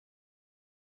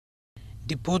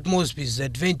The Port Moresby's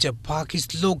Adventure Park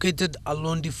is located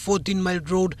along the 14-mile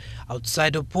road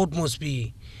outside of Port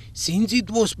Moresby. Since it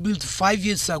was built 5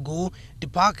 years ago, the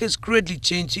park has greatly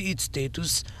changed its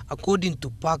status, according to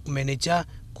park manager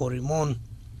Corimon.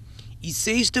 He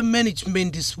says the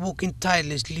management is working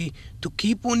tirelessly to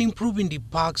keep on improving the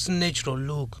park's natural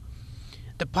look.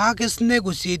 The park has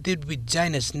negotiated with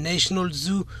China's National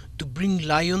Zoo to bring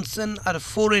lions and other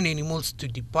foreign animals to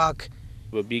the park.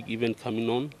 A big event coming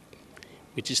on,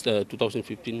 which is the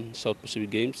 2015 South Pacific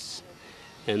Games,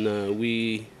 and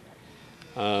we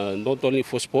not only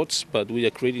for sports, but we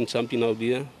are creating something out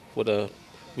there for the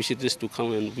visitors to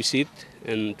come and visit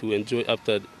and to enjoy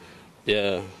after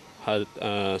their hard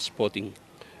sporting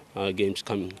games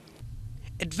coming.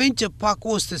 Adventure Park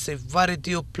hosts a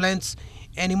variety of plants,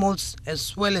 animals,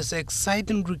 as well as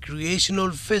exciting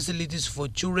recreational facilities for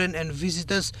children and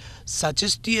visitors, such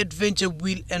as the adventure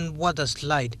wheel and water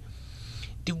slide.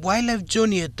 The wildlife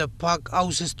journey at the park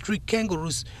houses 3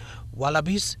 kangaroos,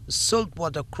 wallabies,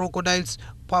 saltwater crocodiles,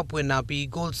 Papuan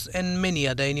eagles, and many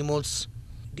other animals.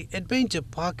 The Adventure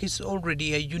Park is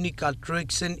already a unique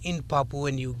attraction in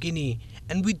Papua New Guinea,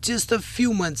 and with just a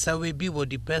few months away before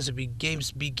the Pacific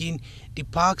Games begin, the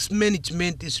park's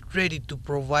management is ready to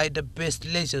provide the best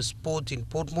leisure sport in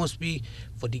Port Moresby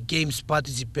for the Games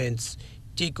participants.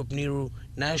 Jacob Niru,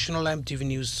 National EMTV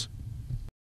News.